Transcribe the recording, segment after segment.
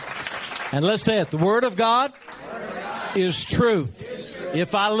And let's say it. The Word of God is truth.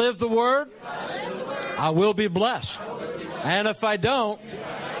 If I live the Word, I will be blessed. And if I don't,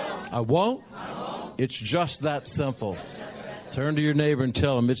 I won't. It's just that simple. Turn to your neighbor and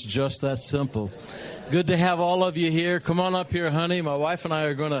tell him it's just that simple. Good to have all of you here. Come on up here, honey. My wife and I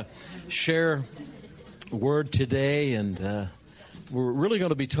are going to share a word today, and we're really going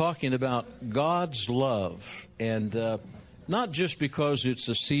to be talking about God's love. And not just because it's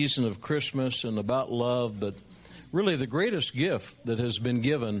a season of Christmas and about love, but really the greatest gift that has been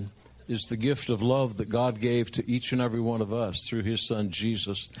given is the gift of love that God gave to each and every one of us through His Son,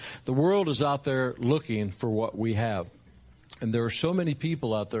 Jesus. The world is out there looking for what we have. And there are so many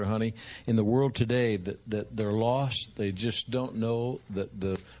people out there, honey, in the world today that they're lost. They just don't know that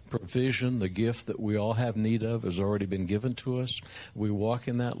the provision, the gift that we all have need of has already been given to us. We walk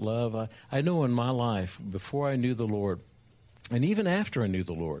in that love. I know in my life, before I knew the Lord, and even after I knew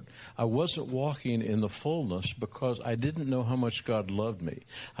the Lord, I wasn't walking in the fullness because I didn't know how much God loved me.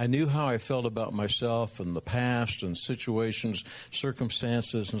 I knew how I felt about myself and the past and situations,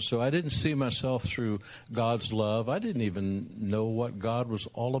 circumstances, and so I didn't see myself through God's love. I didn't even know what God was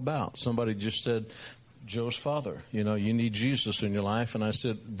all about. Somebody just said, Joe's father, you need Jesus in your life. And I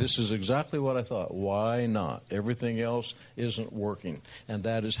said, this is exactly what I thought. Why not? Everything else isn't working. And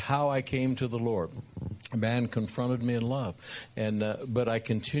that is how I came to the Lord. A man confronted me in love. But I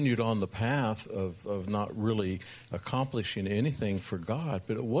continued on the path of not really accomplishing anything for God.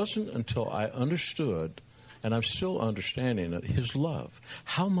 But it wasn't until I understood, and I'm still understanding that His love,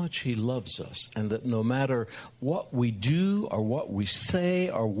 how much He loves us, and that no matter what we do or what we say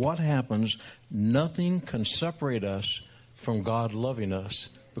or what happens, nothing can separate us from God loving us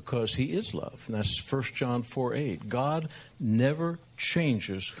because He is love. And that's 1 John 4:8. God never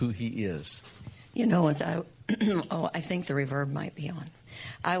changes who He is. I think the reverb might be on.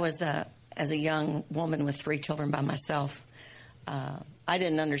 I was, as a young woman with 3 children by myself, I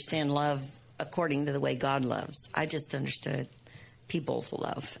didn't understand love according to the way God loves. I just understood people's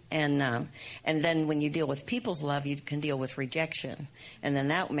love. And then when you deal with people's love, you can deal with rejection. And then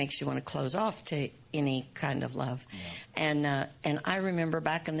that makes you want to close off to any kind of love. Yeah. And I remember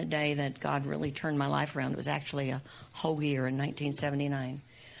back in the day that God really turned my life around. It was actually a whole year in 1979.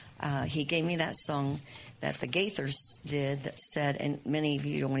 He gave me that song that the Gaithers did that said, and many of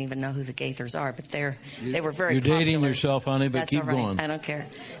you don't even know who the Gaithers are, but they were very You're popular. Dating yourself, honey, but That's keep all right. going. I don't care.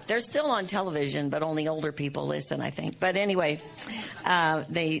 They're still on television, but only older people listen, I think. But anyway,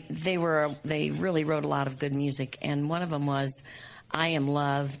 they really wrote a lot of good music, and one of them was, I am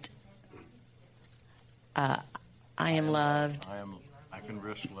loved. I can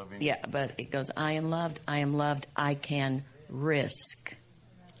risk loving. Yeah, but it goes, I am loved, I can risk.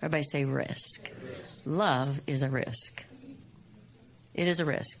 Everybody say risk. Love is a risk. It is a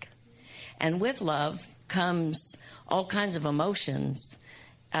risk. And with love comes all kinds of emotions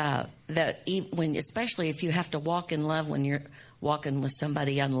that especially if you have to walk in love when you're walking with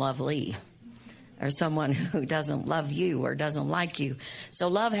somebody unlovely or someone who doesn't love you or doesn't like you. So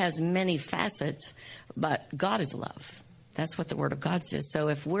love has many facets, but God is love. That's what the Word of God says. So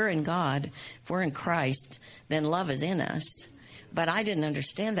if we're in God, if we're in Christ, then love is in us. But I didn't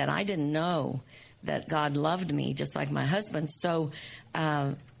understand that. I didn't know that God loved me just like my husband. So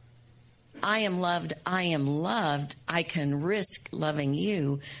I am loved, I can risk loving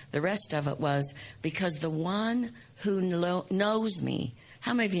you. The rest of it was because the one who knows me,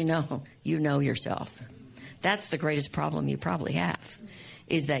 how many of you know yourself? That's the greatest problem you probably have,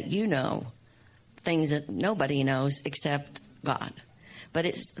 is that you know things that nobody knows except God. But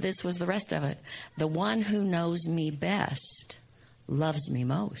this was the rest of it. The one who knows me best loves me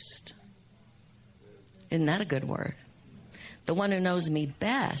most. Isn't that a good word? The one who knows me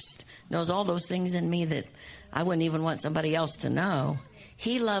best knows all those things in me that I wouldn't even want somebody else to know.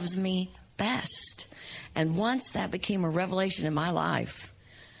 He loves me best. And once that became a revelation in my life,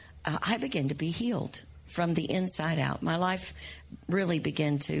 I began to be healed from the inside out. My life really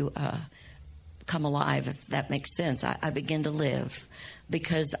began to come alive, if that makes sense. I began to live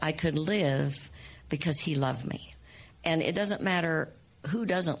because I could live because He loved me. And it doesn't matter who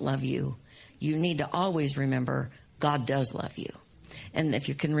doesn't love you. You need to always remember God does love you. And if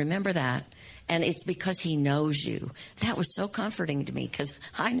you can remember that, and it's because He knows you. That was so comforting to me because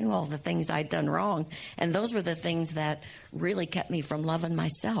I knew all the things I'd done wrong. And those were the things that really kept me from loving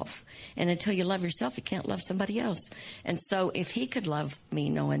myself. And until you love yourself, you can't love somebody else. And so if He could love me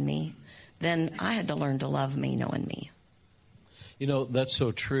knowing me, then I had to learn to love me knowing me. That's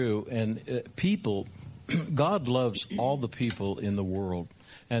so true. And people, God loves all the people in the world.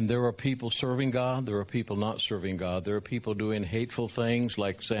 And there are people serving God. There are people not serving God. There are people doing hateful things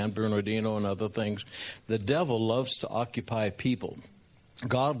like San Bernardino and other things. The devil loves to occupy people.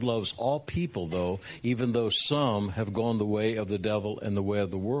 God loves all people, though, even though some have gone the way of the devil and the way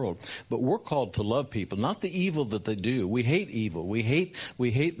of the world. But we're called to love people, not the evil that they do. We hate evil. We hate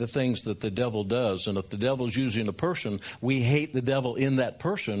the things that the devil does. And if the devil's using a person, we hate the devil in that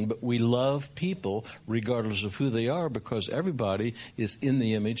person, but we love people regardless of who they are, because everybody is in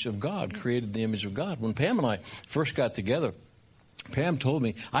the image of God, created in the image of God. When Pam and I first got together, Pam told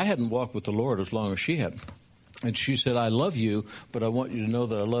me I hadn't walked with the Lord as long as she had. And she said, I love you, but I want you to know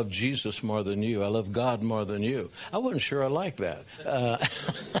that I love Jesus more than you. I love God more than you. I wasn't sure I liked that.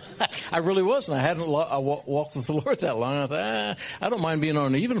 I really wasn't. I hadn't walked with the Lord that long. I thought, I don't mind being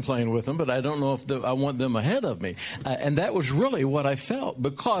on an even plane with them, but I don't know if I want them ahead of me. And that was really what I felt,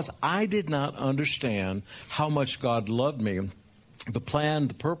 because I did not understand how much God loved me, the plan,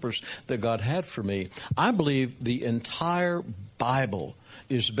 the purpose that God had for me. I believe the entire Bible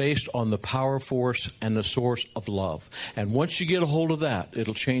is based on the power, force, and the source of love. And once you get a hold of that,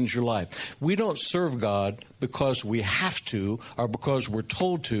 it'll change your life. We don't serve God because we have to, or because we're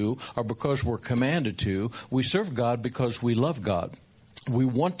told to, or because we're commanded to. We serve God because we love God. We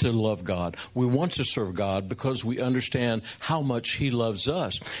want to love God. We want to serve God because we understand how much He loves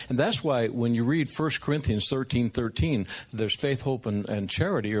us. And that's why when you read 1 Corinthians 13:13, there's faith, hope, and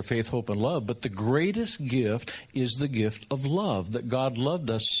charity, or faith, hope, and love. But the greatest gift is the gift of love, that God loved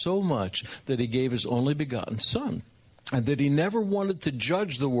us so much that He gave His only begotten Son. And that He never wanted to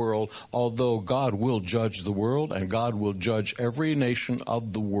judge the world, although God will judge the world, and God will judge every nation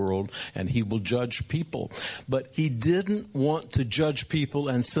of the world, and He will judge people. But He didn't want to judge people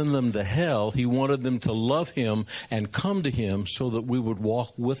and send them to hell. He wanted them to love Him and come to Him so that we would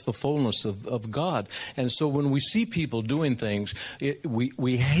walk with the fullness of God. And so when we see people doing things,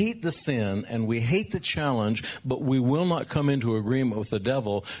 we hate the sin and we hate the challenge, but we will not come into agreement with the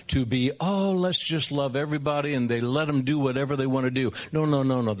devil to be, let's just love everybody and they let them do whatever they want to do.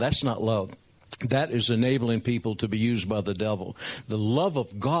 No. That's not love. That is enabling people to be used by the devil. The love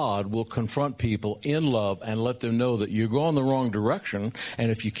of God will confront people in love and let them know that you're going the wrong direction. And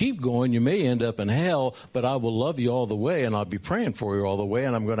if you keep going, you may end up in hell, but I will love you all the way, and I'll be praying for you all the way,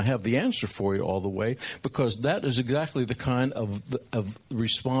 and I'm going to have the answer for you all the way, because that is exactly the kind of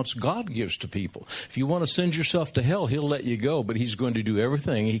response God gives to people. If you want to send yourself to hell, He'll let you go, but He's going to do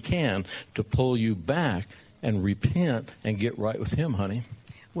everything He can to pull you back and repent and get right with Him, honey.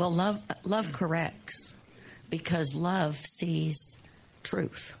 Well, love corrects, because love sees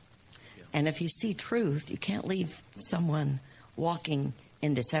truth. And if you see truth, you can't leave someone walking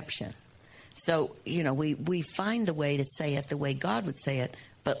in deception. So, we find the way to say it the way God would say it,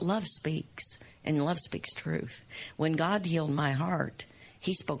 but love speaks, and love speaks truth. When God healed my heart,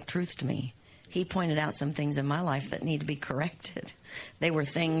 He spoke truth to me. He pointed out some things in my life that need to be corrected. They were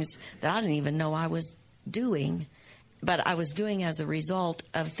things that I didn't even know I was doing, but I was doing as a result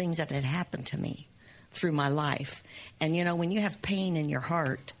of things that had happened to me through my life. And, when you have pain in your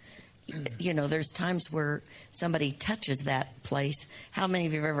heart, there's times where somebody touches that place. How many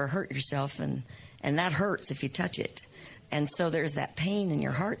of you have ever hurt yourself? And that hurts if you touch it. And so there's that pain in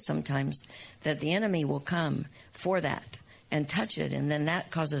your heart sometimes that the enemy will come for that and touch it, and then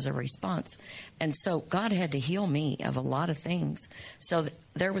that causes a response. And so God had to heal me of a lot of things. So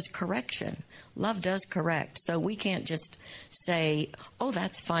there was correction. Love does correct. So we can't just say,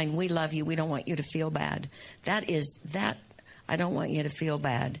 that's fine, we love you, we don't want you to feel bad. That I don't want you to feel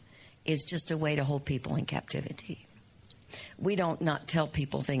bad is just a way to hold people in captivity. We don't not tell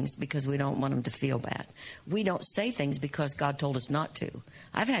people things because we don't want them to feel bad. We don't say things because God told us not to.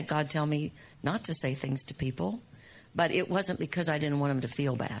 I've had God tell me not to say things to people, but it wasn't because I didn't want them to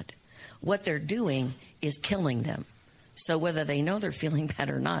feel bad. What they're doing is killing them. So whether they know they're feeling bad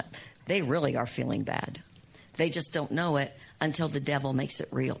or not, they really are feeling bad. They just don't know it until the devil makes it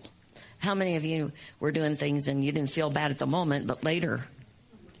real. How many of you were doing things and you didn't feel bad at the moment, but later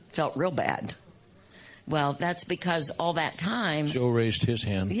felt real bad? Well, that's because all that time... Joe raised his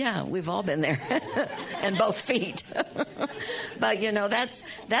hand. Yeah, we've all been there. And both feet. But,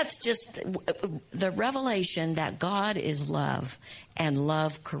 that's just the revelation that God is love and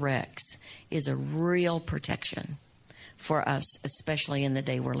love corrects is a real protection for us, especially in the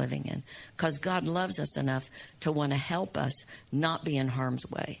day we're living in. Because God loves us enough to want to help us not be in harm's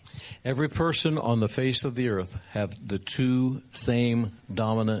way. Every person on the face of the earth have the two same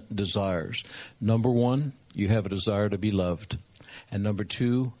dominant desires. Number one, you have a desire to be loved. And number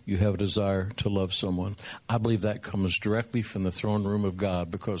 2, you have a desire to love someone. I believe that comes directly from the throne room of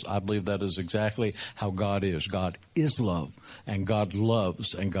God, because I believe that is exactly how God is. God is love, and God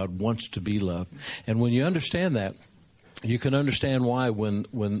loves, and God wants to be loved. And when you understand that, you can understand why when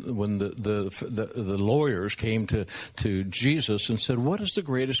the lawyers came to Jesus and said, "What is the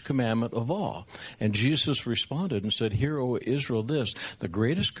greatest commandment of all?" And Jesus responded and said, "Hear, O Israel, this: the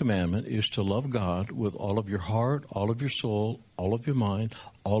greatest commandment is to love God with all of your heart, all of your soul, all of your mind,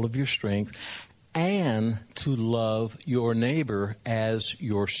 all of your strength, and to love your neighbor as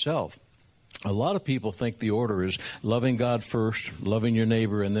yourself." A lot of people think the order is loving God first, loving your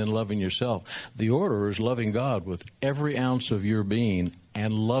neighbor, and then loving yourself. The order is loving God with every ounce of your being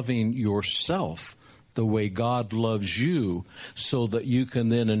and loving yourself the way God loves you, so that you can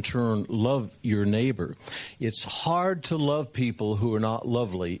then in turn love your neighbor. It's hard to love people who are not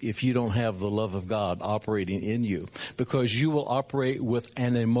lovely if you don't have the love of God operating in you, because you will operate with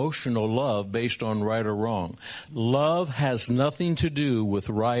an emotional love based on right or wrong. Love has nothing to do with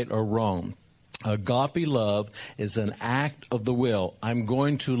right or wrong. Agape love is an act of the will. I'm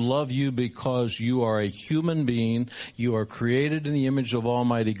going to love you because you are a human being. You are created in the image of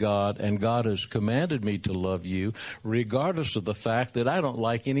Almighty God, and God has commanded me to love you regardless of the fact that I don't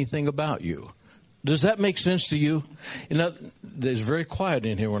like anything about you. Does that make sense to you? It's very quiet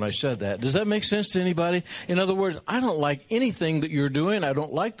in here when I said that. Does that make sense to anybody? In other words, I don't like anything that you're doing. I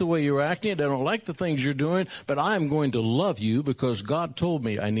don't like the way you're acting. I don't like the things you're doing. But I am going to love you because God told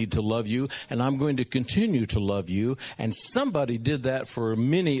me I need to love you, and I'm going to continue to love you. And somebody did that for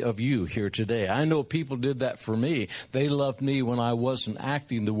many of you here today. I know people did that for me. They loved me when I wasn't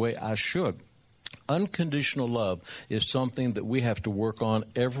acting the way I should. Unconditional love is something that we have to work on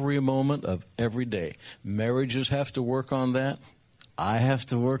every moment of every day. Marriages have to work on that. I have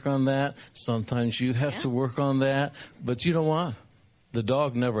to work on that. Sometimes you have to work on that. But you know what? The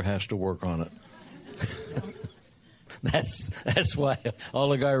dog never has to work on it. That's why all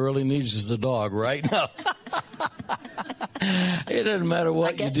the guy really needs is a dog, right? No. It doesn't matter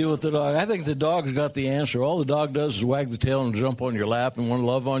what you do with the dog. I think the dog's got the answer. All the dog does is wag the tail and jump on your lap and want to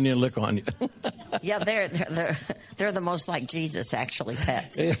love on you and lick on you. Yeah, they're the most like Jesus, actually,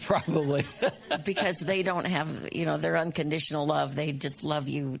 pets. Yeah, probably. Because they don't have, their unconditional love. They just love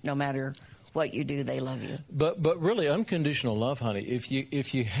you no matter what you do, they love you. But really, unconditional love, honey,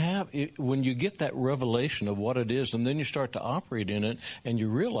 when you get that revelation of what it is, and then you start to operate in it, and you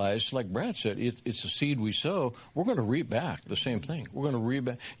realize, like Brad said, it's a seed we sow, we're going to reap back the same thing. We're going to reap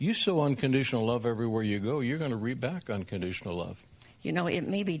back. You sow unconditional love everywhere you go, you're going to reap back unconditional love. It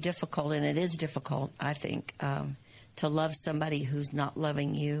may be difficult, and it is difficult, I think, to love somebody who's not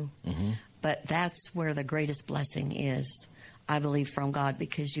loving you. Mm-hmm. But that's where the greatest blessing is, I believe, from God,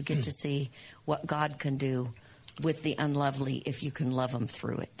 because you get to see what God can do with the unlovely if you can love them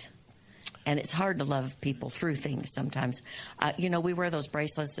through it. And it's hard to love people through things sometimes. We wear those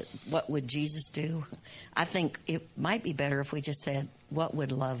bracelets, what would Jesus do? I think it might be better if we just said, what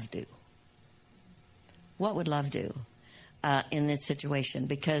would love do? What would love do in this situation?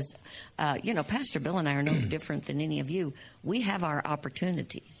 Because, Pastor Bill and I are no different than any of you. We have our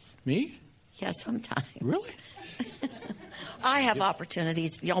opportunities. Me? Yeah, sometimes. Really? I have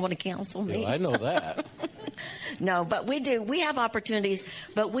opportunities. Y'all want to counsel me? Yeah, I know that. No, but we do. We have opportunities,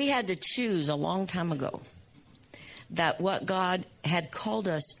 but we had to choose a long time ago that what God had called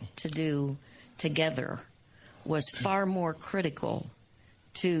us to do together was far more critical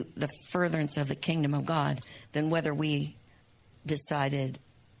to the furtherance of the kingdom of God than whether we decided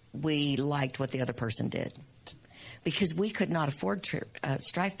we liked what the other person did. Because we could not afford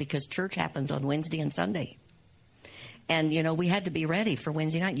strife, because church happens on Wednesday and Sunday. And, we had to be ready for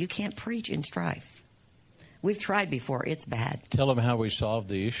Wednesday night. You can't preach in strife. We've tried before. It's bad. Tell them how we solved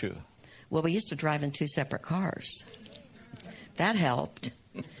the issue. Well, we used to drive in 2 separate cars. That helped.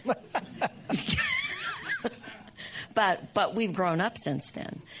 But we've grown up since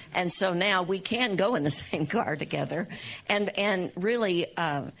then. And so now we can go in the same car together. And really,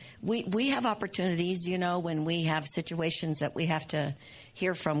 we have opportunities, when we have situations that we have to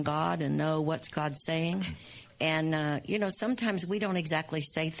hear from God and know what's God saying. And, sometimes we don't exactly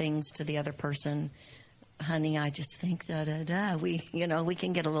say things to the other person. Honey, I just think da-da-da. We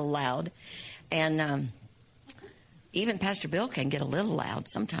can get a little loud. And even Pastor Bill can get a little loud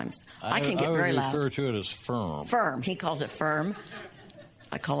sometimes. I can get very loud. I refer to it as firm. Firm. He calls it firm.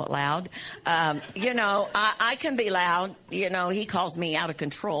 I call it loud. I can be loud. He calls me out of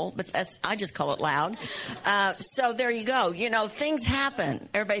control, but I just call it loud. So there you go. Things happen.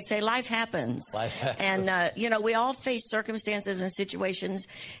 Everybody say life happens. Life happens. And, we all face circumstances and situations.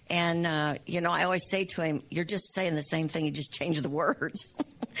 And, I always say to him, you're just saying the same thing. You just change the words.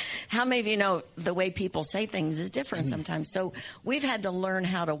 How many of you know the way people say things is different sometimes? So we've had to learn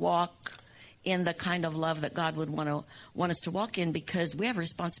how to walk in the kind of love that God would want us to walk in, because we have a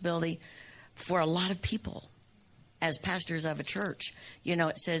responsibility for a lot of people as pastors of a church.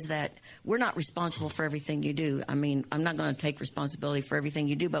 It says that we're not responsible for everything you do. I mean, I'm not going to take responsibility for everything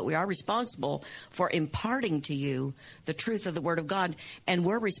you do, but we are responsible for imparting to you the truth of the Word of God. And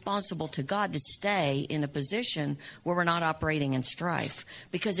we're responsible to God to stay in a position where we're not operating in strife,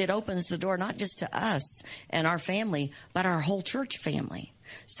 because it opens the door not just to us and our family, but our whole church family.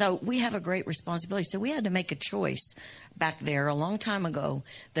 So we have a great responsibility. So we had to make a choice back there a long time ago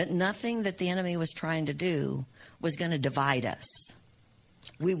that nothing that the enemy was trying to do was going to divide us.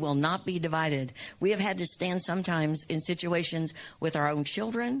 We will not be divided. We have had to stand sometimes in situations with our own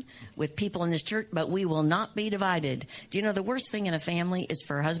children, with people in this church, but we will not be divided. Do you know the worst thing in a family is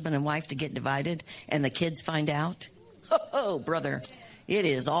for a husband and wife to get divided and the kids find out? Oh, brother, it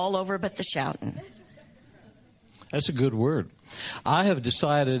is all over but the shouting. That's a good word. I have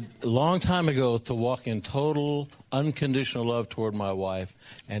decided a long time ago to walk in total, unconditional love toward my wife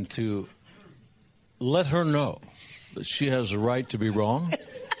and to let her know that she has a right to be wrong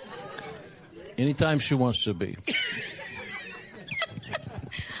anytime she wants to be.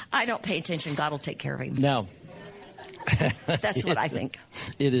 I don't pay attention. God will take care of him. Now, that's what I think.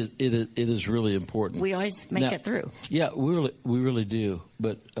 It is really important. We always make it through. Yeah, we really do.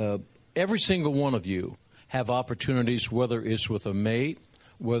 But every single one of you have opportunities, whether it's with a mate,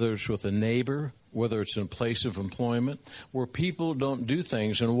 whether it's with a neighbor, whether it's in a place of employment, where people don't do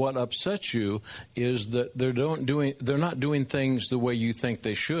things. And what upsets you is that they're not doing things the way you think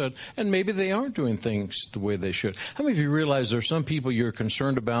they should, and maybe they aren't doing things the way they should. How many of you realize there are some people you're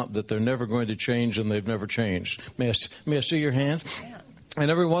concerned about that they're never going to change and they've never changed? May I see your hand? Yeah. And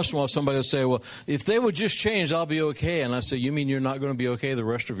every once in a while somebody will say, well, if they would just change, I'll be okay. And I say, you mean you're not going to be okay the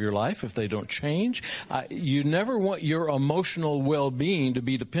rest of your life if they don't change? You never want your emotional well-being to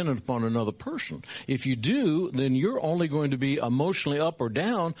be dependent upon another person. If you do, then you're only going to be emotionally up or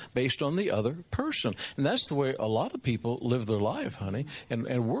down based on the other person. And that's the way a lot of people live their life, honey.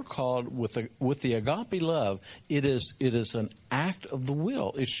 And we're called with the agape love. It is an act of the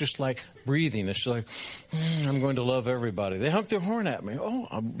will. It's just like breathing. It's like, I'm going to love everybody. They honk their horn at me.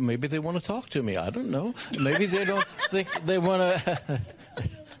 Oh, maybe they want to talk to me. I don't know. Maybe they don't think they want to.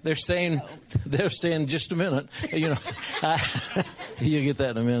 They're saying just a minute. You get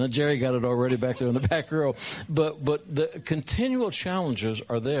that in a minute. Jerry got it already back there in the back row. But the continual challenges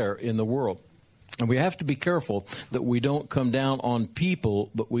are there in the world. And we have to be careful that we don't come down on people,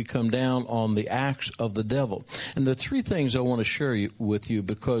 but we come down on the acts of the devil. And the three things I want to share with you,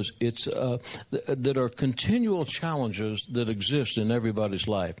 because it's that are continual challenges that exist in everybody's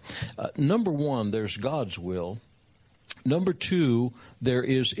life. Number one, there's God's will. Number two, there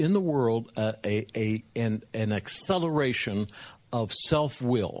is in the world an acceleration of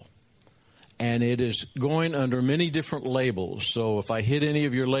self-will. And it is going under many different labels. So if I hit any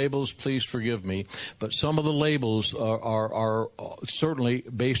of your labels, please forgive me. But some of the labels are certainly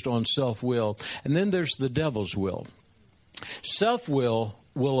based on self-will. And then there's the devil's will. Self-will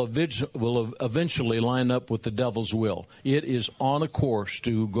will eventually line up with the devil's will. It is on a course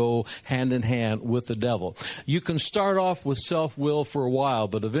to go hand in hand with the devil. You can start off with self-will for a while,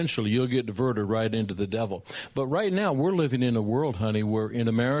 but eventually you'll get diverted right into the devil. But right now we're living in a world, honey, where in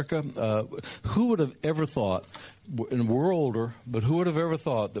America, who would have ever thought, and we're older, but who would have ever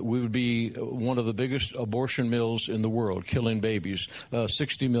thought that we would be one of the biggest abortion mills in the world, killing babies,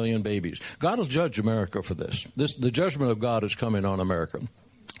 60 million babies. God will judge America for this. The judgment of God is coming on America.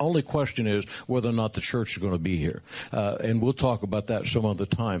 Only question is whether or not the church is going to be here. And we'll talk about that some other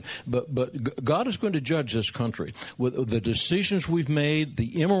time. But God is going to judge this country. With the decisions we've made,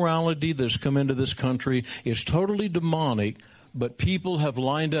 the immorality that's come into this country is totally demonic. But people have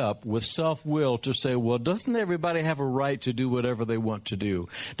lined up with self-will to say, well, doesn't everybody have a right to do whatever they want to do?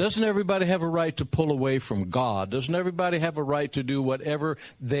 Doesn't everybody have a right to pull away from God? Doesn't everybody have a right to do whatever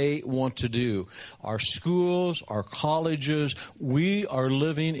they want to do? Our schools, our colleges, we are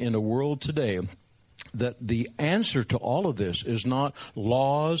living in a world today that the answer to all of this is not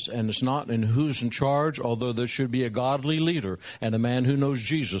laws, and it's not in who's in charge, although there should be a godly leader and a man who knows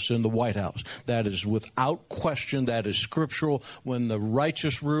Jesus in the White House. That is without question, that is scriptural. When the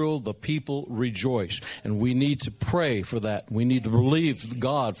righteous rule, the people rejoice. And we need to pray for that. We need to believe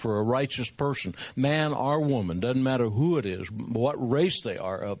God for a righteous person, man or woman, doesn't matter who it is, what race they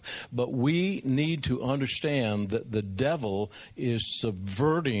are of. But we need to understand that the devil is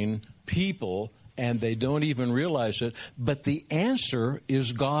subverting people, and they don't even realize it. But the answer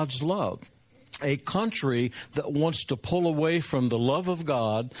is God's love. A country that wants to pull away from the love of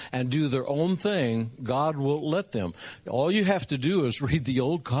God and do their own thing, God won't let them. All you have to do is read the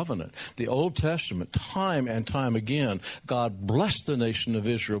Old Covenant, the Old Testament, time and time again. God blessed the nation of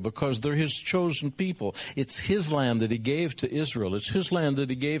Israel because they're His chosen people. It's His land that He gave to Israel. It's His land that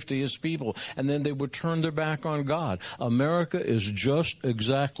He gave to His people. And then they would turn their back on God. America is just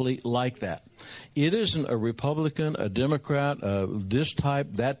exactly like that. It isn't a Republican, a Democrat, this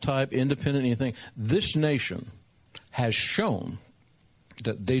type, that type, independent, anything. This nation has shown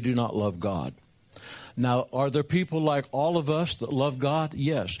that they do not love God. Now, are there people like all of us that love God?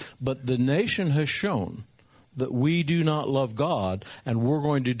 Yes. But the nation has shown that we do not love God, and we're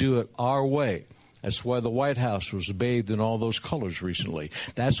going to do it our way. That's why the White House was bathed in all those colors recently.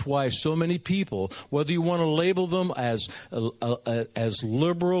 That's why so many people, whether you want to label them as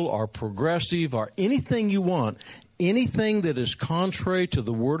liberal or progressive or anything you want, anything that is contrary to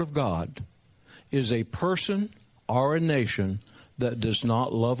the Word of God is a person or a nation that does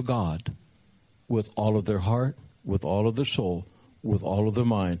not love God with all of their heart, with all of their soul, with all of their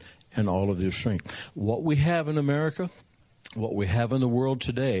mind, and all of their strength. What we have in America, what we have in the world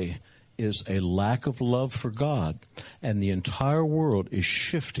today, is a lack of love for God, and the entire world is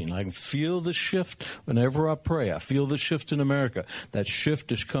shifting. I can feel the shift whenever I pray. I feel the shift in America. That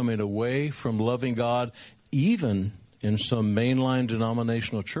shift is coming away from loving God, even in some mainline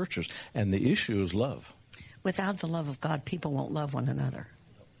denominational churches, and the issue is love. Without the love of God, people won't love one another.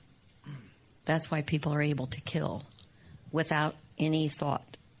 That's why people are able to kill without any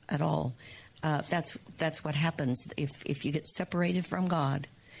thought at all. That's what happens if you get separated from God.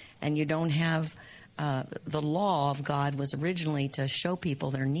 And you don't have the law of God was originally to show people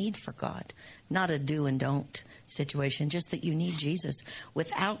their need for God, not a do and don't situation, just that you need Jesus.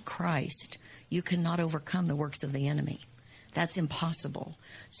 Without Christ, you cannot overcome the works of the enemy. That's impossible.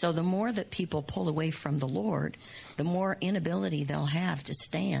 So the more that people pull away from the Lord, the more inability they'll have to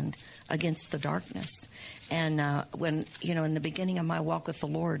stand against the darkness. And when, in the beginning of my walk with the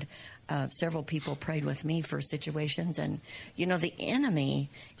Lord, several people prayed with me for situations. And, the enemy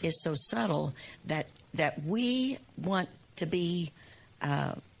is so subtle that we want to be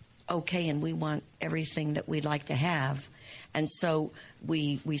okay, and we want everything that we'd like to have. And so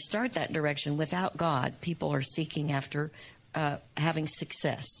we start that direction. Without God, people are seeking after having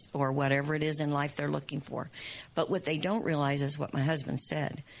success or whatever it is in life they're looking for. But what they don't realize is what my husband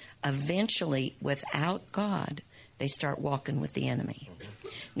said. Eventually, without God, they start walking with the enemy.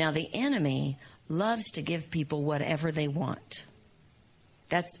 Now, the enemy loves to give people whatever they want.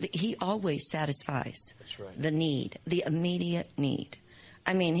 He always satisfies the need, the immediate need.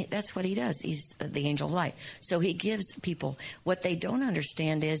 I mean, that's what he does. He's the angel of light. So he gives people. What they don't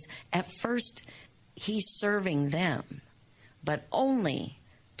understand is, at first, he's serving them, but only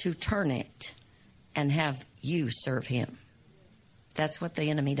to turn it and have you serve him. That's what the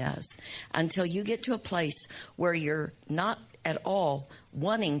enemy does. Until you get to a place where you're not at all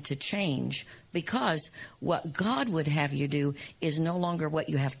wanting to change, because what God would have you do is no longer what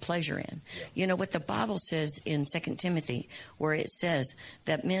you have pleasure in. Yeah. You know what the Bible says in 2 Timothy, where it says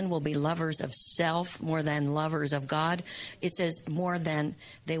that men will be lovers of self more than lovers of God. It says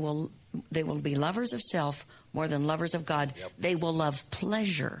they will be lovers of self more than lovers of God. Yep. They will love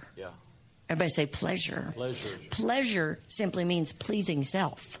pleasure. Yeah. Everybody say pleasure. Pleasure. Pleasure simply means pleasing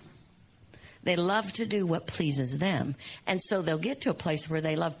self. They love to do what pleases them. And so they'll get to a place where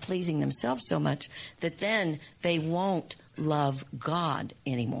they love pleasing themselves so much that then they won't love God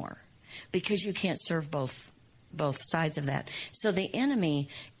anymore, because you can't serve both sides of that. So the enemy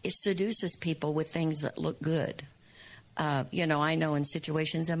seduces people with things that look good. I know in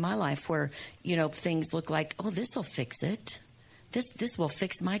situations in my life where, things look like, oh, this will fix it. This will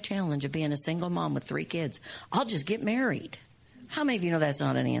fix my challenge of being a single mom with 3 kids. I'll just get married. How many of you know that's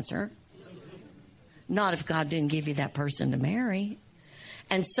not an answer? Not if God didn't give you that person to marry.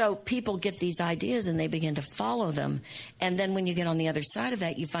 And so people get these ideas and they begin to follow them. And then when you get on the other side of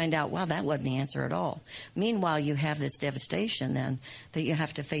that, you find out, wow, that wasn't the answer at all. Meanwhile, you have this devastation then that you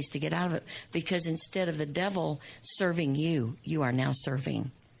have to face to get out of it. Because instead of the devil serving you, you are now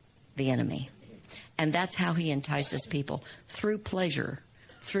serving the enemy. And that's how he entices people, through pleasure,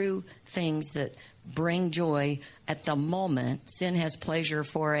 through things that bring joy at the moment. Sin has pleasure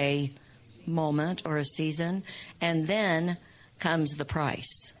for a moment or a season, and then comes the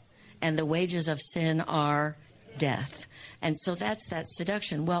price. And the wages of sin are death. And so that's that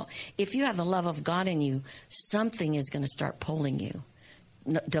seduction. Well, if you have the love of God in you, something is going to start pulling you.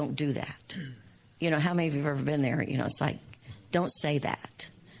 No, don't do that. How many of you have ever been there? It's like, don't say that.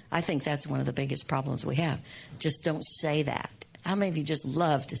 I think that's one of the biggest problems we have. Just don't say that. How many of you just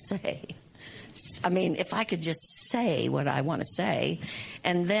love to say? I mean, if I could just say what I want to say,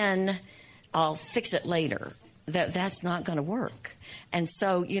 and then I'll fix it later. That's not going to work. And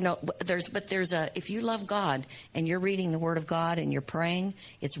so, if you love God and you're reading the Word of God and you're praying,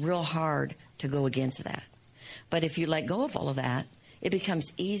 it's real hard to go against that. But if you let go of all of that, it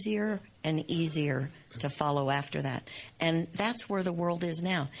becomes easier and easier to follow after that. And that's where the world is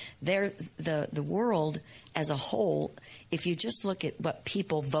now. The world as a whole, if you just look at what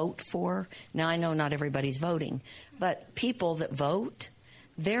people vote for, now I know not everybody's voting, but people that vote,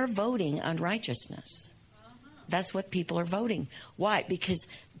 they're voting unrighteousness. That's what people are voting. Why? Because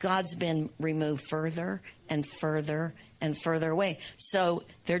God's been removed further and further and further away. So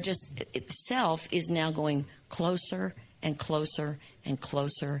self is now going closer and closer and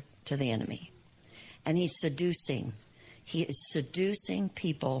closer to the enemy. And he's seducing. He is seducing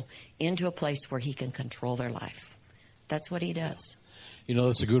people into a place where he can control their life. That's what he does.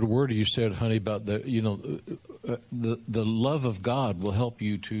 That's a good word you said, honey, about the love of God will help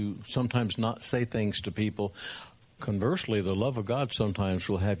you to sometimes not say things to people. Conversely, the love of God sometimes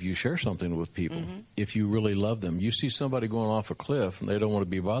will have you share something with people if you really love them. You see somebody going off a cliff and they don't want to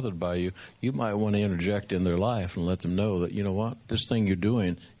be bothered by you, you might want to interject in their life and let them know that, you know what, this thing you're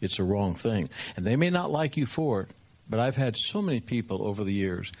doing, it's a wrong thing. And they may not like you for it, but I've had so many people over the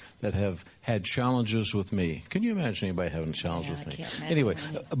years that have had challenges with me. Can you imagine anybody having a challenge with me? Anyway,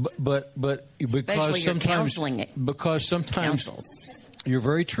 but because sometimes you're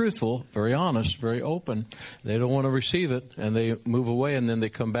very truthful, very honest, very open. They don't want to receive it, and they move away, and then they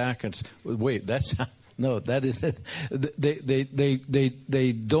come back and wait. That is it.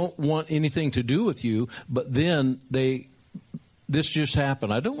 They don't want anything to do with you, but then this just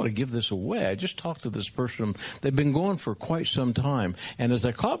happened. I don't want to give this away. I just talked to this person. They've been going for quite some time. And as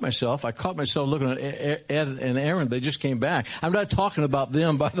I caught myself looking at Ed and Aaron. They just came back. I'm not talking about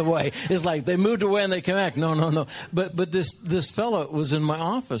them, by the way. It's like they moved away and they came back. No. But this fellow was in my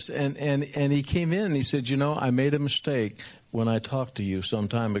office, and he came in and he said, I made a mistake when I talked to you some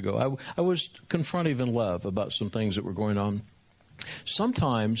time ago. I was confrontive in love about some things that were going on.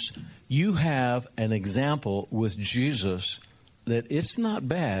 Sometimes you have an example with Jesus that it's not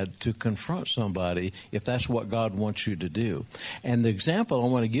bad to confront somebody if that's what God wants you to do. And the example I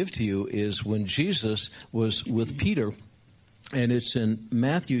want to give to you is when Jesus was with Peter, and it's in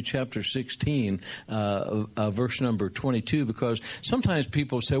Matthew chapter 16, verse number 22, because sometimes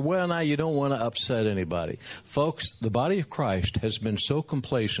people say, well, now you don't want to upset anybody. Folks, the body of Christ has been so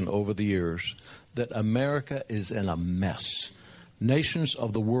complacent over the years that America is in a mess. Nations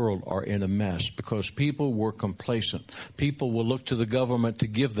of the world are in a mess because people were complacent. People will look to the government to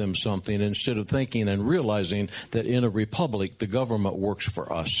give them something instead of thinking and realizing that in a republic, the government works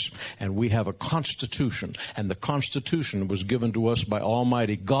for us. And we have a constitution, and the constitution was given to us by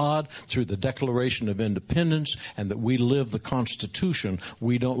Almighty God through the Declaration of Independence, and that we live the constitution.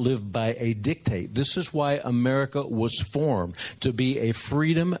 We don't live by a dictate. This is why America was formed, to be a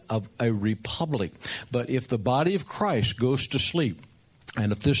freedom of a republic. But if the body of Christ goes to sleep,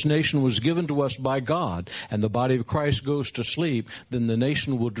 and if this nation was given to us by God and the body of Christ goes to sleep, then the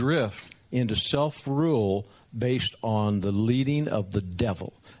nation will drift into self-rule based on the leading of the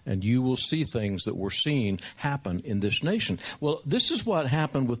devil. And you will see things that we're seeing happen in this nation. Well, this is what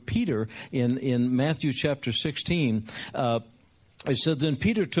happened with Peter in Matthew chapter 16. It said, then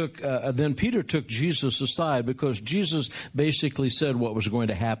Peter took Jesus aside, because Jesus basically said what was going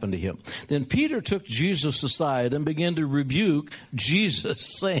to happen to him. Then Peter took Jesus aside and began to rebuke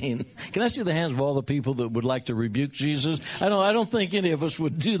Jesus, saying, can I see the hands of all the people that would like to rebuke Jesus? I don't think any of us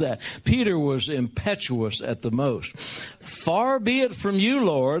would do that. Peter was impetuous at the most. Far be it from you,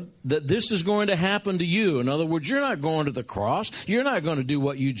 Lord, that this is going to happen to you. In other words, you're not going to the cross. You're not going to do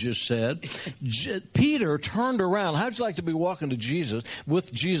what you just said. Peter turned around. How'd you like to be walking to Jesus,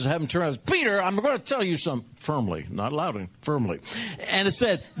 with Jesus, have him turn around? Peter, I'm going to tell you something firmly, not loudly, firmly. And it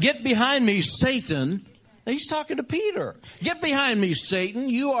said, get behind me, Satan. Now he's talking to Peter. Get behind me, Satan.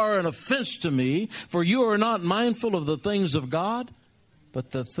 You are an offense to me, for you are not mindful of the things of God,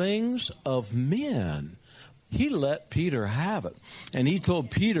 but the things of men. He let Peter have it. And he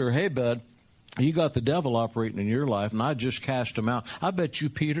told Peter, hey, bud, You got the devil operating in your life, and I just cast him out. I bet you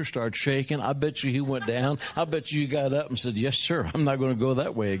Peter started shaking. I bet you he went down. I bet you got up and said, yes, sir, I'm not going to go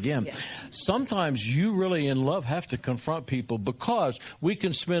that way again. Yeah. Sometimes you really in love have to confront people, because we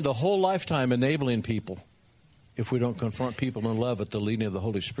can spend a whole lifetime enabling people if we don't confront people in love at the leading of the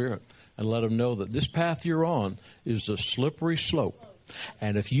Holy Spirit and let them know that this path you're on is a slippery slope.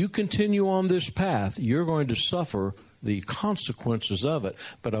 And if you continue on this path, you're going to suffer the consequences of it.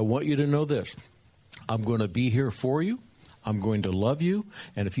 But I want you to know this. I'm going to be here for you. I'm going to love you.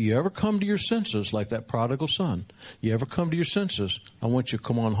 And if you ever come to your senses, like that prodigal son, you ever come to your senses, I want you to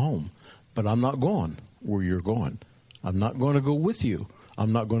come on home. But I'm not going where you're going. I'm not going to go with you.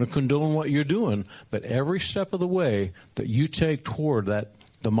 I'm not going to condone what you're doing. But every step of the way that you take toward that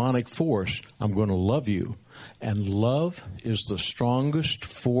demonic force, I'm going to love you. And love is the strongest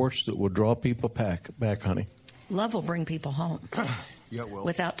force that will draw people back, honey. Love will bring people home. Yeah, it will.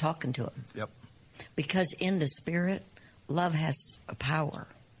 Without talking to them. Yep. Because in the Spirit, love has a power.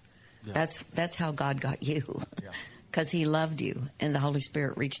 Yeah. That's how God got you. Because He loved you, and the Holy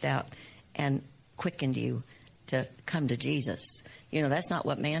Spirit reached out and quickened you to come to Jesus. You know, that's not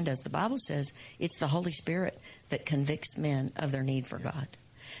what man does. The Bible says it's the Holy Spirit that convicts men of their need for God.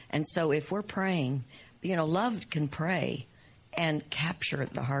 And so if we're praying, you know, love can pray and capture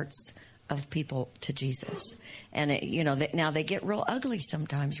the hearts of people to Jesus. And, now they get real ugly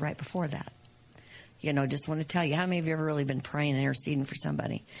sometimes right before that. You know, just want to tell you, how many of you ever really been praying and interceding for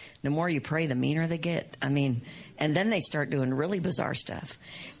somebody? The more you pray, the meaner they get. I mean, and then they start doing really bizarre stuff.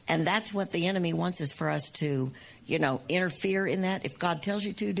 And that's what the enemy wants, is for us to, interfere in that. If God tells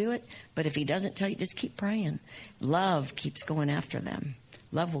you to, do it. But if He doesn't tell you, just keep praying. Love keeps going after them.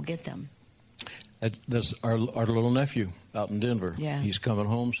 Love will get them. That's our little nephew out in Denver. Yeah. He's coming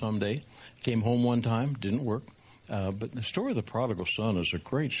home someday. Came home one time, didn't work. But the story of the prodigal son is a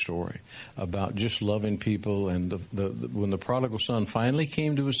great story about just loving people. And when the prodigal son finally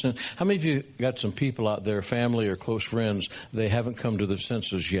came to his senses. How many of you got some people out there, family or close friends, they haven't come to their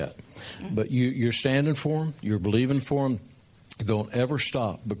senses yet? Mm-hmm. But you're standing for them, you're believing for them. Don't ever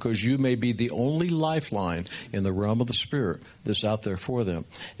stop, because you may be the only lifeline in the realm of the Spirit that's out there for them.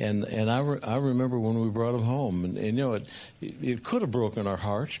 And I remember when we brought him home, and it could have broken our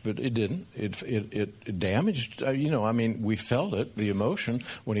hearts, but it didn't. It damaged. We felt it, the emotion,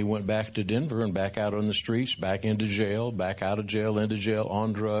 when he went back to Denver and back out on the streets, back into jail, back out of jail, into jail,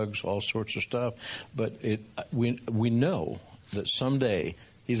 on drugs, all sorts of stuff. But we know that someday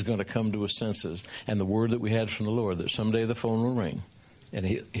he's going to come to his senses. And the word that we had from the Lord, that someday the phone will ring, and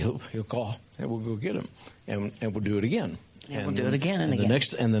he'll call, and we'll go get him, and we'll do it again. And we'll do it again and again.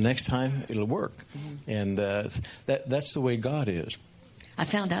 The next time it'll work. Mm-hmm. And that's the way God is. I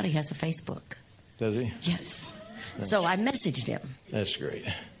found out he has a Facebook. Does he? Yes. So I messaged him. That's great.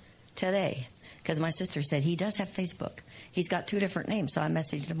 Today, because my sister said he does have Facebook. He's got 2 different names, so I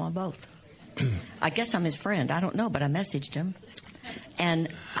messaged him on both. I guess I'm his friend. I don't know, but I messaged him. And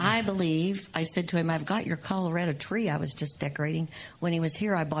I believe, I said to him, I've got your Colorado tree I was just decorating. When he was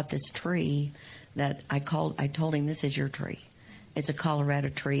here, I bought this tree that I told him, this is your tree. It's a Colorado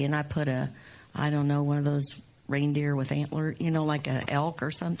tree. And I put one of those reindeer with antler, like an elk or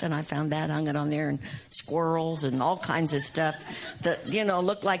something. I found that, hung it on there, and squirrels and all kinds of stuff that,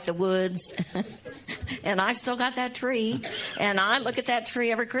 looked like the woods. And I still got that tree. And I look at that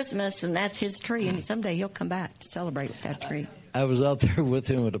tree every Christmas, and that's his tree. And someday he'll come back to celebrate with that tree. I was out there with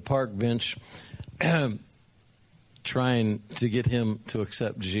him at a park bench trying to get him to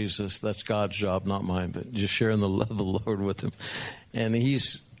accept Jesus. That's God's job, not mine, but just sharing the love of the Lord with him. And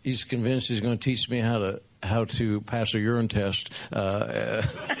he's convinced he's going to teach me how to pass a urine test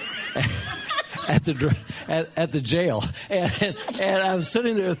at the jail. And I was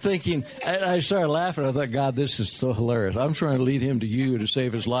sitting there thinking, I started laughing. I thought, God, this is so hilarious. I'm trying to lead him to you to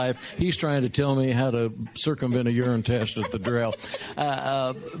save his life. He's trying to tell me how to circumvent a urine test at the jail.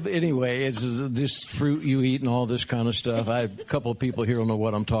 Anyway, it's this fruit you eat and all this kind of stuff. A couple of people here will know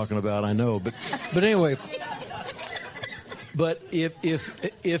what I'm talking about, I know. But anyway, but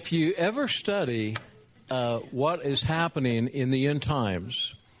if you ever study what is happening in the end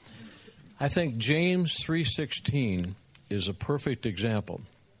times, I think James 3:16 is a perfect example.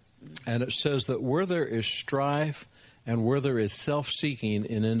 And it says that where there is strife and where there is self-seeking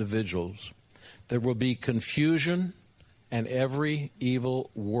in individuals, there will be confusion and every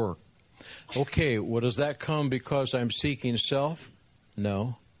evil work. Okay, well, does that come because I'm seeking self?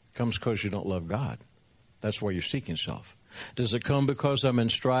 No, it comes because you don't love God. That's why you're seeking self. Does it come because I'm in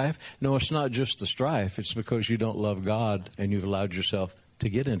strife? No, it's not just the strife. It's because you don't love God and you've allowed yourself to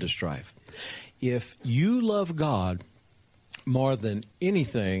get into strife. If you love God more than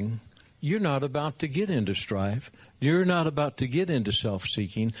anything, you're not about to get into strife. You're not about to get into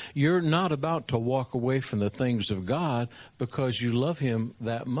self-seeking. You're not about to walk away from the things of God because you love Him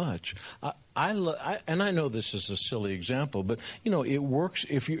that much. And I know this is a silly example, but it works.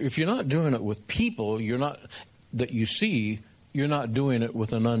 If you're not doing it with people, that you see, you're not doing it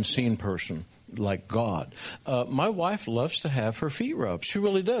with an unseen person like God. My wife loves to have her feet rubbed. She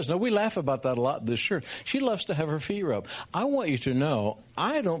really does. Now, we laugh about that a lot this church. She loves to have her feet rubbed. I want you to know,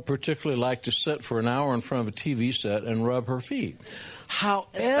 I don't particularly like to sit for an hour in front of a TV set and rub her feet.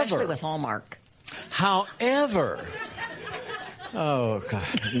 Especially with Hallmark. However, oh, God,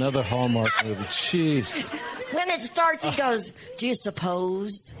 another Hallmark movie. Jeez. When it starts, he goes, do you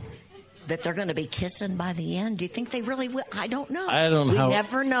suppose that they're going to be kissing by the end? Do you think they really will? I don't know. We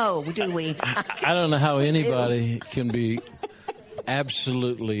never know, do we? I don't know how anybody can be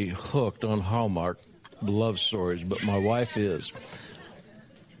absolutely hooked on Hallmark love stories, but my wife is.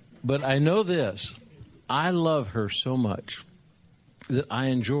 But I know this. I love her so much that I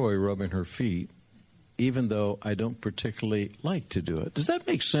enjoy rubbing her feet, even though I don't particularly like to do it. Does that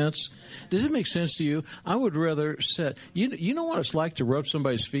make sense? Does it make sense to you? I would rather sit. You know what it's like to rub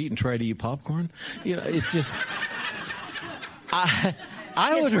somebody's feet and try to eat popcorn? It's just.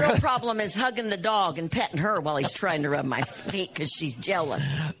 His real problem is hugging the dog and petting her while he's trying to rub my feet because she's jealous.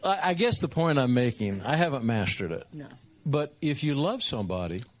 I guess the point I'm making, I haven't mastered it. No. But if you love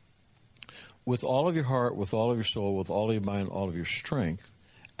somebody with all of your heart, with all of your soul, with all of your mind, all of your strength,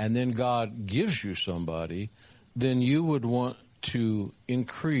 and then God gives you somebody, then you would want to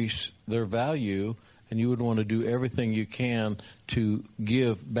increase their value, and you would want to do everything you can to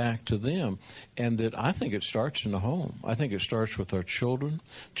give back to them. And that I think it starts in the home. I think it starts with our children.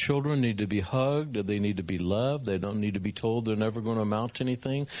 Children need to be hugged. They need to be loved. They don't need to be told they're never going to amount to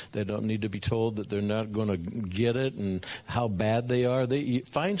anything. They don't need to be told that they're not going to get it and how bad they are. They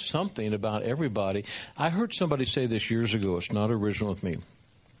find something about everybody. I heard somebody say this years ago. It's not original with me.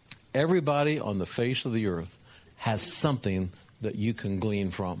 Everybody on the face of the earth has something that you can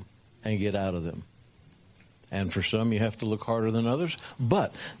glean from and get out of them. And for some, you have to look harder than others.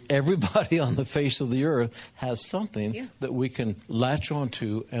 But everybody on the face of the earth has something that we can latch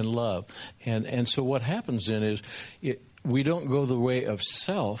onto and love. And so what happens then is we don't go the way of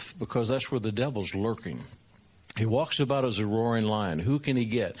self, because that's where the devil's lurking. He walks about as a roaring lion. Who can he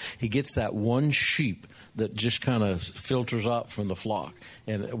get? He gets that one sheep that just kind of filters out from the flock.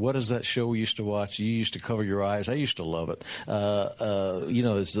 And what is that show we used to watch? You used to cover your eyes. I used to love it.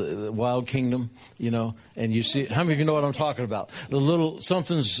 It's the Wild Kingdom, and you see, how many of you know what I'm talking about? The little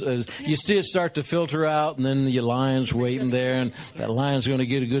something's, you see it start to filter out, and then your lion's waiting there, and that lion's going to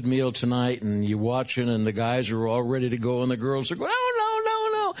get a good meal tonight, and you're watching, and the guys are all ready to go, and the girls are going, oh, no.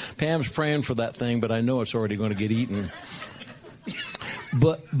 Pam's praying for that thing, but I know it's already going to get eaten.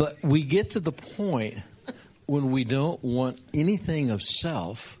 But we get to the point when we don't want anything of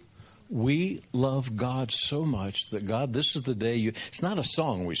self. We love God so much that, God, this is the day it's not a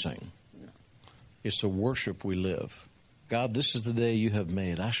song we sing. It's a worship we live. God, this is the day you have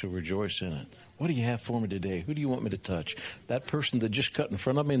made. I shall rejoice in it. What do you have for me today? Who do you want me to touch? That person that just cut in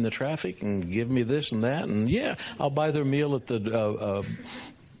front of me in the traffic and give me this and that. And I'll buy their meal at the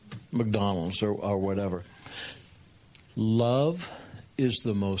McDonald's or whatever. Love is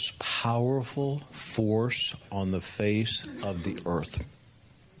the most powerful force on the face of the earth.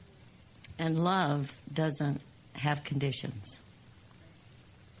 And love doesn't have conditions.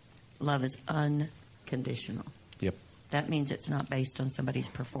 Love is unconditional. Yep. That means it's not based on somebody's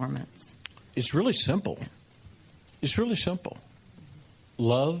performance. It's really simple. It's really simple.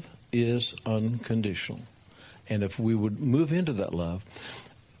 Love is unconditional. And if we would move into that love,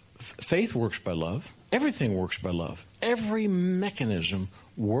 faith works by love. Everything works by love. Every mechanism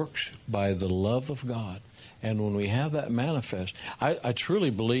works by the love of God. And when we have that manifest, I truly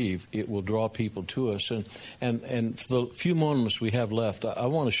believe it will draw people to us. And for the few moments we have left, I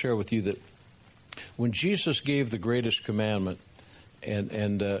want to share with you that when Jesus gave the greatest commandment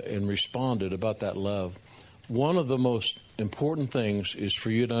and responded about that love, one of the most important things is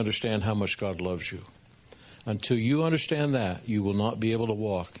for you to understand how much God loves you. Until you understand that, you will not be able to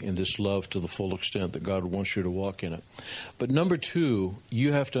walk in this love to the full extent that God wants you to walk in it. But number two,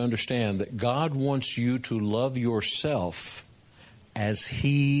 you have to understand that God wants you to love yourself as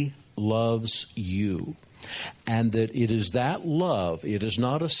He loves you. And that it is that love, it is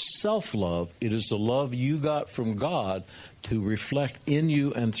not a self-love, it is the love you got from God to reflect in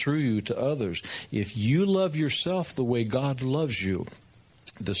you and through you to others. If you love yourself the way God loves you,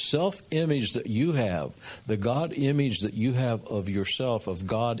 the self-image that you have, the God image that you have of yourself, of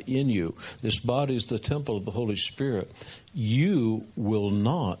God in you, this body is the temple of the Holy Spirit, you will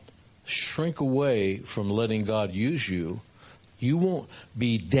not shrink away from letting God use you, you won't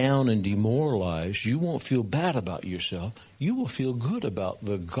be down and demoralized. You won't feel bad about yourself. You will feel good about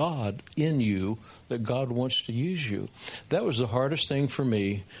the God in you, that God wants to use you. That was the hardest thing for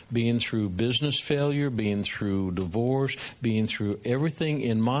me, being through business failure, being through divorce, being through everything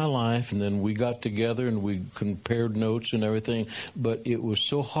in my life. And then we got together and we compared notes and everything. But it was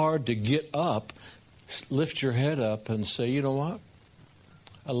so hard to get up, lift your head up and say, you know what?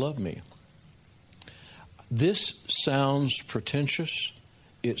 I love me. This sounds pretentious.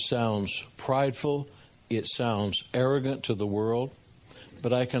 It sounds prideful. It sounds arrogant to the world.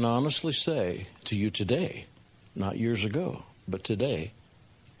 But I can honestly say to you today, not years ago, but today,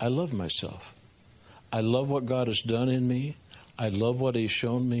 I love myself. I love what God has done in me. I love what He's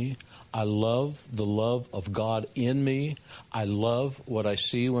shown me. I love the love of God in me. I love what I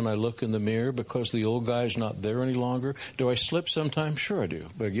see when I look in the mirror, because the old guy is not there any longer. Do I slip sometimes? Sure I do.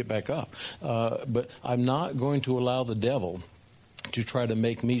 But I get back up. But I'm not going to allow the devil to try to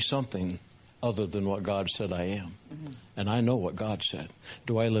make me something other than what God said I am. Mm-hmm. And I know what God said.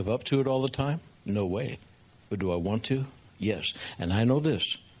 Do I live up to it all the time? No way. But do I want to? Yes. And I know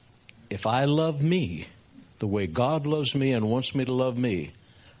this. If I love me the way God loves me and wants me to love me,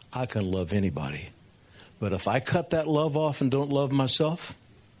 I can love anybody. But if I cut that love off and don't love myself,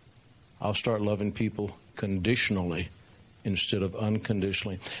 I'll start loving people conditionally instead of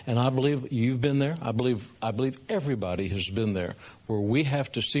unconditionally. And I believe you've been there. I believe everybody has been there, where we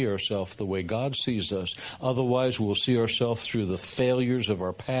have to see ourselves the way God sees us. Otherwise, we'll see ourselves through the failures of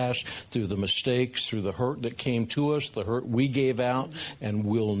our past, through the mistakes, through the hurt that came to us, the hurt we gave out, and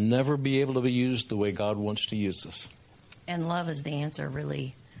we'll never be able to be used the way God wants to use us. And love is the answer,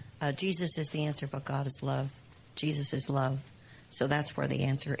 really. Jesus is the answer, but God is love. Jesus is love. So that's where the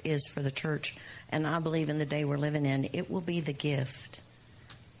answer is for the church. And I believe in the day we're living in, it will be the gift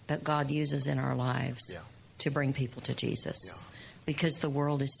that God uses in our lives to bring people to Jesus. Because the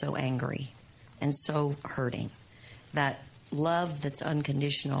world is so angry and so hurting that love that's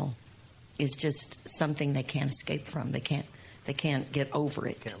unconditional is just something they can't escape from. They can't get over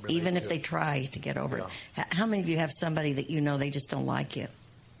it, even if they try to get over it. How many of you have somebody that you know they just don't like you?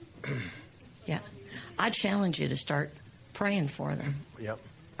 Yeah. I challenge you to start praying for them. Yep.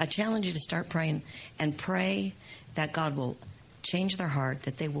 I challenge you to start praying and pray that God will change their heart,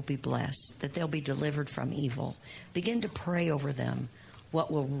 that they will be blessed, that they'll be delivered from evil. Begin to pray over them what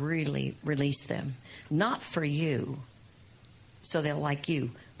will really release them. Not for you, so they'll like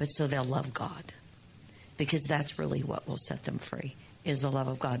you, but so they'll love God. Because that's really what will set them free, is the love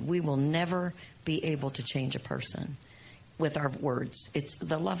of God. We will never be able to change a person with our words. It's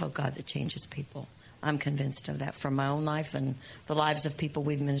the love of God that changes people. I'm convinced of that from my own life and the lives of people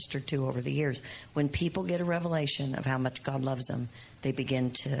we've ministered to over the years. When people get a revelation of how much God loves them, they begin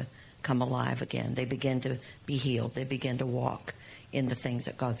to come alive again. They begin to be healed. They begin to walk in the things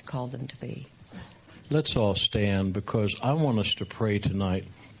that God's called them to be. Let's all stand, because I want us to pray tonight.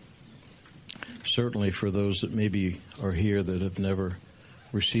 Certainly for those that maybe are here that have never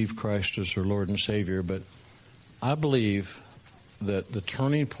received Christ as their Lord and Savior. But I believe that the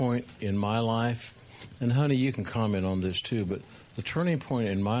turning point in my life, and honey, you can comment on this too, but the turning point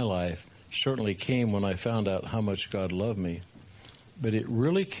in my life certainly came when I found out how much God loved me. But it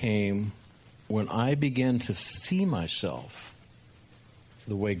really came when I began to see myself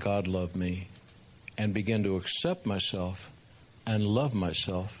the way God loved me, and began to accept myself and love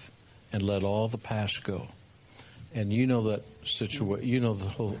myself and let all the past go. And you know that situation. You know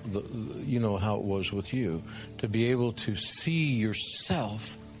you know how it was with you, to be able to see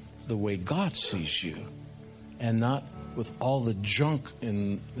yourself the way God sees you, and not with all the junk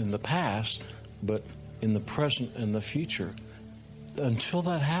in the past, but in the present and the future. Until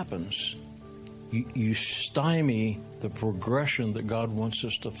that happens, you stymie the progression that God wants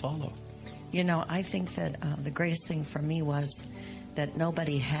us to follow. You know, I think that the greatest thing for me was that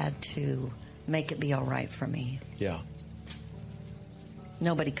nobody had to make it be all right for me. Yeah.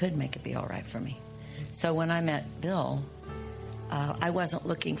 Nobody could make it be all right for me. So when I met Bill, I wasn't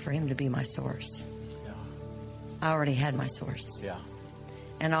looking for him to be my source. Yeah. I already had my source. Yeah.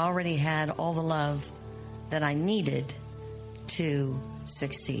 And I already had all the love that I needed to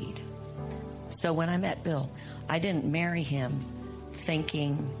succeed. So when I met Bill, I didn't marry him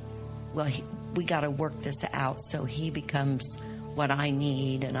thinking, well, we got to work this out so he becomes what I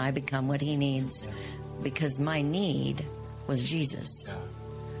need and I become what he needs, because my need was Jesus.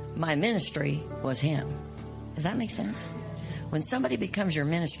 My ministry was him. Does that make sense? When somebody becomes your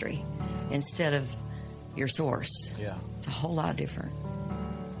ministry instead of your source, it's a whole lot different.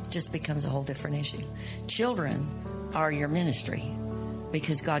 It just becomes a whole different issue. Children are your ministry.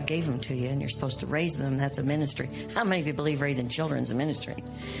 because God gave them to you and you're supposed to raise them. That's a ministry. How many of you believe raising children is a ministry?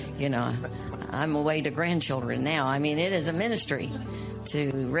 You know, I'm away to grandchildren now. I mean, it is a ministry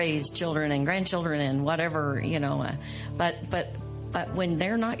to raise children and grandchildren and whatever, you know. But when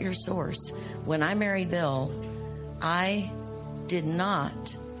they're not your source, when I married Bill, I didn't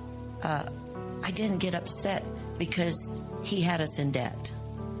get upset because he had us in debt.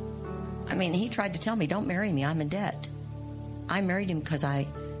 I mean, he tried to tell me, don't marry me, I'm in debt. I married him because I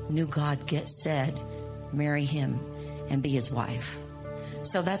knew God said, marry him and be his wife.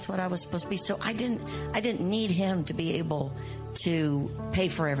 So that's what I was supposed to be. So I didn't need him to be able to pay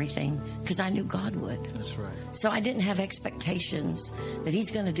for everything because I knew God would. That's right. So I didn't have expectations that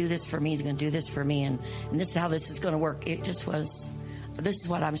he's going to do this for me, he's going to do this for me, and this is how this is going to work. It just was, this is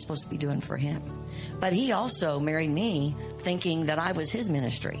what I'm supposed to be doing for him. But he also married me thinking that I was his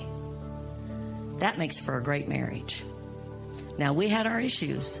ministry. That makes for a great marriage. Now, we had our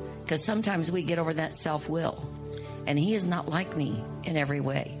issues because sometimes we get over that self-will. And he is not like me in every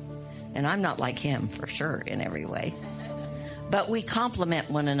way. And I'm not like him, for sure, in every way. But we complement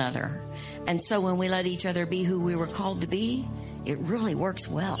one another. And so when we let each other be who we were called to be, it really works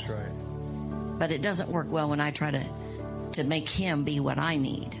well. That's right. But it doesn't work well when I try to make him be what I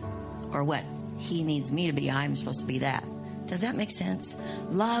need or what he needs me to be. I'm supposed to be that. Does that make sense?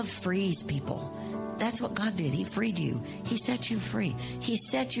 Love frees people. That's what God did. He freed you. He set you free. He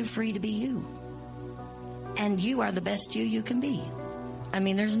set you free to be you. And you are the best you can be. I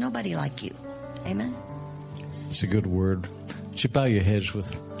mean, there's nobody like you. Amen? It's a good word. Would you bow your heads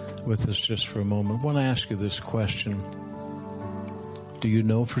with us just for a moment? I want to ask you this question. Do you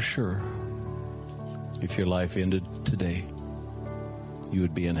know for sure if your life ended today, you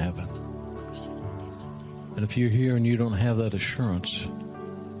would be in heaven? And if you're here and you don't have that assurance,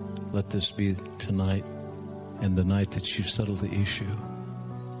 let this be tonight and the night that you settle the issue.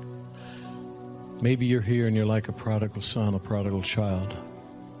 Maybe you're here and you're like a prodigal son, a prodigal child.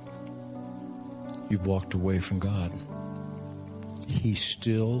 You've walked away from God. He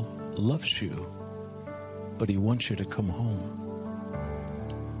still loves you, but he wants you to come home.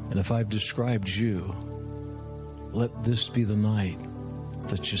 And if I've described you, let this be the night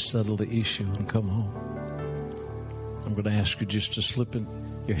that you settle the issue and come home. I'm going to ask you just to slip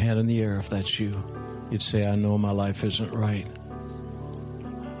your hand in the air if that's you. You'd say, I know my life isn't right.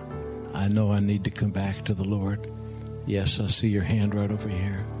 I know I need to come back to the Lord. Yes, I see your hand right over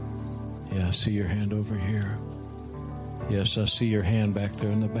here. Yeah, I see your hand over here. Yes, I see your hand back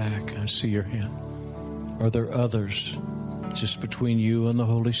there in the back. I see your hand. Are there others just between you and the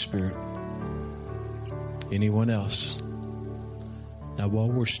Holy Spirit? Anyone else? Now,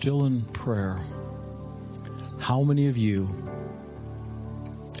 while we're still in prayer, how many of you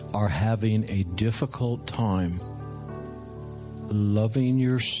are having a difficult time loving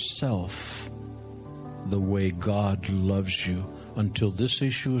yourself the way God loves you? Until this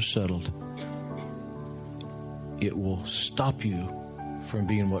issue is settled, it will stop you from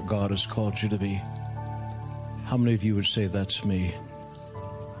being what God has called you to be. How many of you would say, that's me?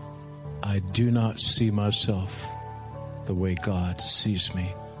 I do not see myself the way God sees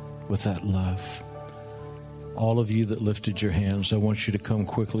me, with that love. All of you that lifted your hands, I want you to come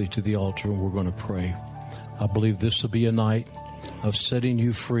quickly to the altar and we're going to pray. I believe this will be a night of setting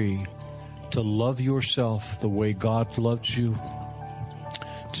you free to love yourself the way God loves you,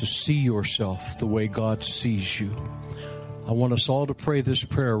 to see yourself the way God sees you. I want us all to pray this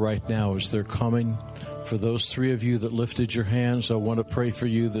prayer right now as they're coming. For those three of you that lifted your hands, I want to pray for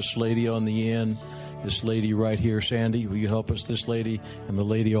you. This lady on the end, this lady right here, Sandy, will you help us? This lady and the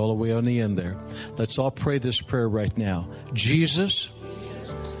lady all the way on the end there. Let's all pray this prayer right now. Jesus,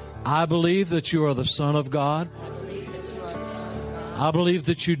 I believe that you are the Son of God. I believe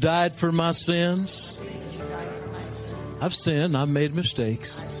that you died for my sins. I've sinned. I've made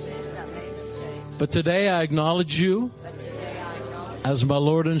mistakes. But today I acknowledge you as my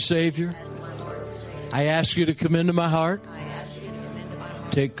Lord and Savior. I ask you to come into my heart.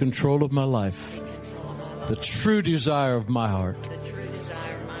 Take control of my life. The true desire of my heart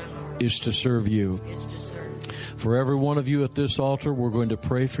is to serve you. For every one of you at this altar, we're going to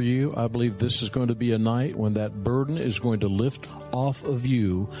pray for you. I believe this is going to be a night when that burden is going to lift off of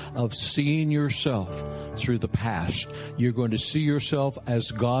you of seeing yourself through the past. You're going to see yourself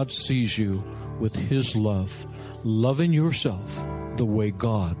as God sees you, with his love, loving yourself the way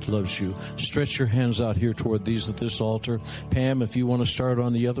God loves you. Stretch your hands out here toward these at this altar. Pam, if you want to start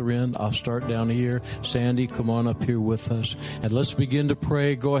on the other end, I'll start down here. Sandy, come on up here with us. And let's begin to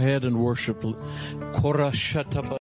pray. Go ahead and worship.